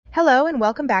Hello and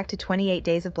welcome back to 28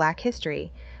 Days of Black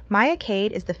History. Maya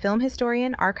Cade is the film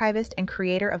historian, archivist, and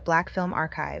creator of Black Film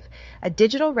Archive, a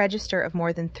digital register of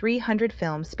more than 300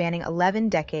 films spanning 11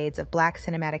 decades of Black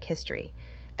cinematic history.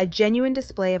 A genuine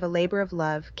display of a labor of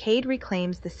love, Cade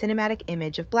reclaims the cinematic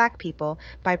image of Black people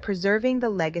by preserving the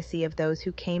legacy of those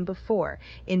who came before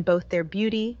in both their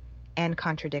beauty and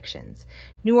contradictions.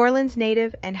 New Orleans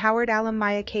native and Howard alum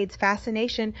Maya Cade's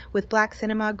fascination with Black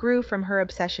cinema grew from her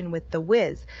obsession with The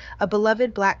Wiz, a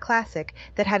beloved Black classic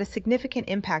that had a significant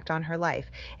impact on her life.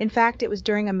 In fact, it was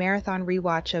during a marathon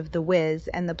rewatch of The Wiz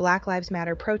and the Black Lives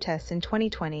Matter protests in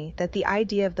 2020 that the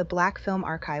idea of the Black Film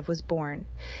Archive was born.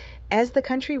 As the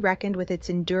country reckoned with its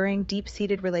enduring,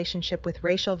 deep-seated relationship with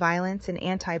racial violence and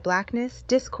anti-Blackness,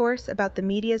 discourse about the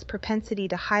media's propensity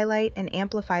to highlight and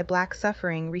amplify Black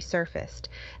suffering resurfaced.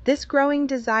 This growing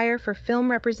desire for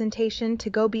film representation to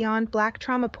go beyond Black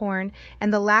trauma porn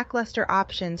and the lackluster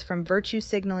options from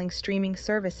virtue-signaling streaming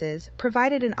services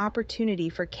provided an opportunity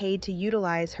for Cade to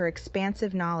utilize her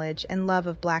expansive knowledge and love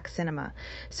of Black cinema.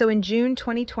 So in June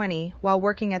 2020, while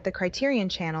working at the Criterion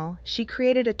Channel, she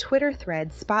created a Twitter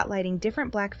thread spotlighting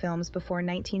different Black films before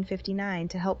 1959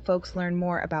 to help folks learn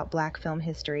more about Black film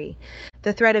history.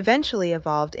 The thread eventually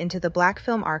evolved into the Black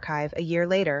Film Archive a year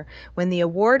later, when the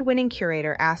award-winning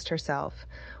curator asked herself,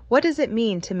 "What does it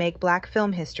mean to make Black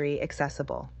film history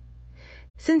accessible?"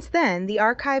 Since then, the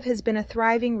archive has been a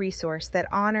thriving resource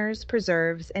that honors,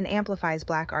 preserves, and amplifies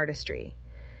Black artistry.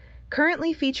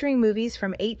 Currently featuring movies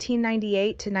from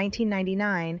 1898 to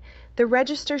 1999, the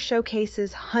Register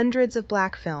showcases hundreds of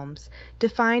Black films,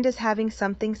 defined as having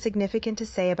something significant to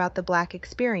say about the Black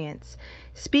experience,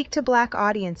 speak to Black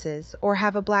audiences, or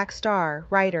have a Black star,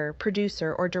 writer,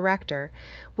 producer, or director,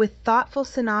 with thoughtful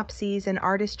synopses and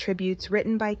artist tributes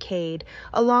written by Cade,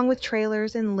 along with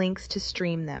trailers and links to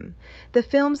stream them. The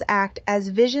films act as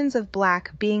visions of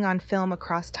Black being on film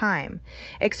across time,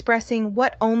 expressing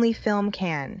what only film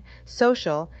can: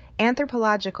 social,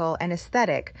 anthropological, and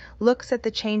aesthetic looks at the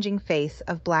changing face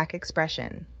of Black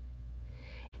expression.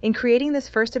 In creating this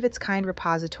first-of-its-kind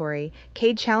repository,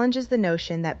 Cade challenges the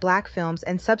notion that Black films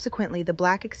and subsequently the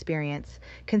Black experience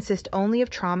consist only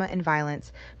of trauma and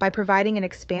violence by providing an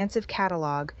expansive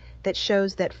catalog that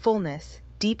shows that fullness,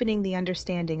 deepening the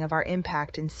understanding of our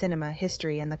impact in cinema,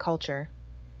 history, and the culture.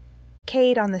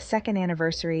 Cade on the second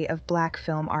anniversary of Black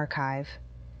Film Archive.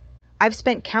 I've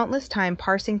spent countless time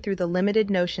parsing through the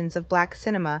limited notions of Black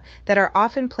cinema that are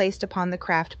often placed upon the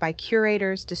craft by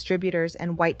curators, distributors,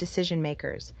 and white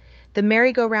decision-makers. The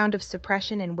merry-go-round of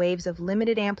suppression and waves of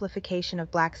limited amplification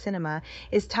of Black cinema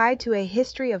is tied to a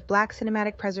history of Black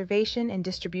cinematic preservation and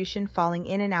distribution falling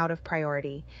in and out of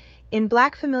priority. In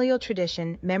Black familial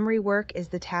tradition, memory work is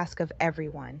the task of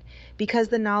everyone. Because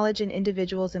the knowledge and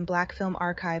individuals in Black Film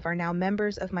Archive are now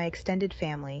members of my extended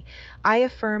family, I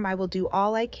affirm I will do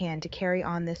all I can to carry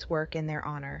on this work in their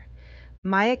honor.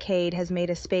 Maya Cade has made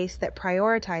a space that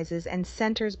prioritizes and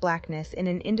centers Blackness in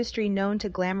an industry known to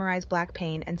glamorize Black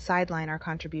pain and sideline our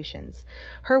contributions.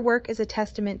 Her work is a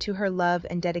testament to her love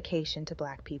and dedication to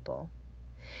Black people.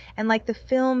 And like the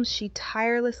films she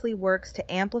tirelessly works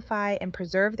to amplify and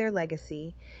preserve their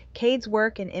legacy, Cade's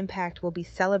work and impact will be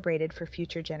celebrated for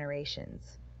future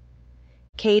generations.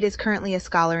 Cade is currently a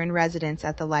scholar in residence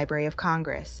at the Library of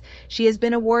Congress. She has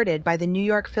been awarded by the New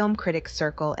York Film Critics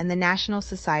Circle and the National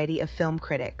Society of Film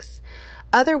Critics.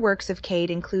 Other works of Cade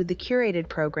include the curated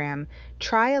program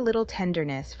Try a Little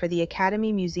Tenderness for the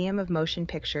Academy Museum of Motion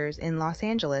Pictures in Los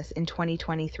Angeles in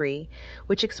 2023,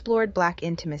 which explored Black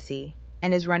intimacy,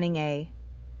 and is running a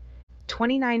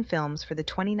 29 films for the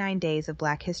 29 Days of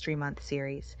Black History Month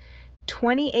series.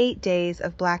 28 Days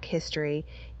of Black History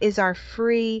is our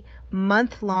free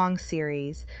month-long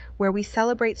series where we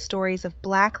celebrate stories of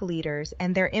Black leaders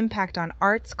and their impact on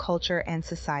arts, culture, and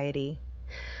society.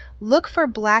 Look for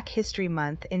Black History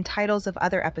Month in titles of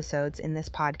other episodes in this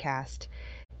podcast.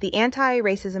 The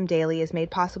Anti-Racism Daily is made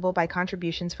possible by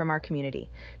contributions from our community.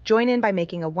 Join in by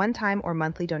making a one-time or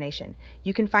monthly donation.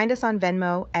 You can find us on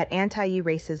Venmo at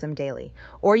Anti-Racism Daily,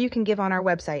 or you can give on our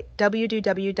website, www.the-ard.com.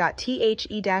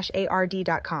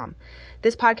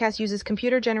 This podcast uses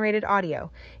computer-generated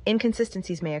audio.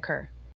 Inconsistencies may occur.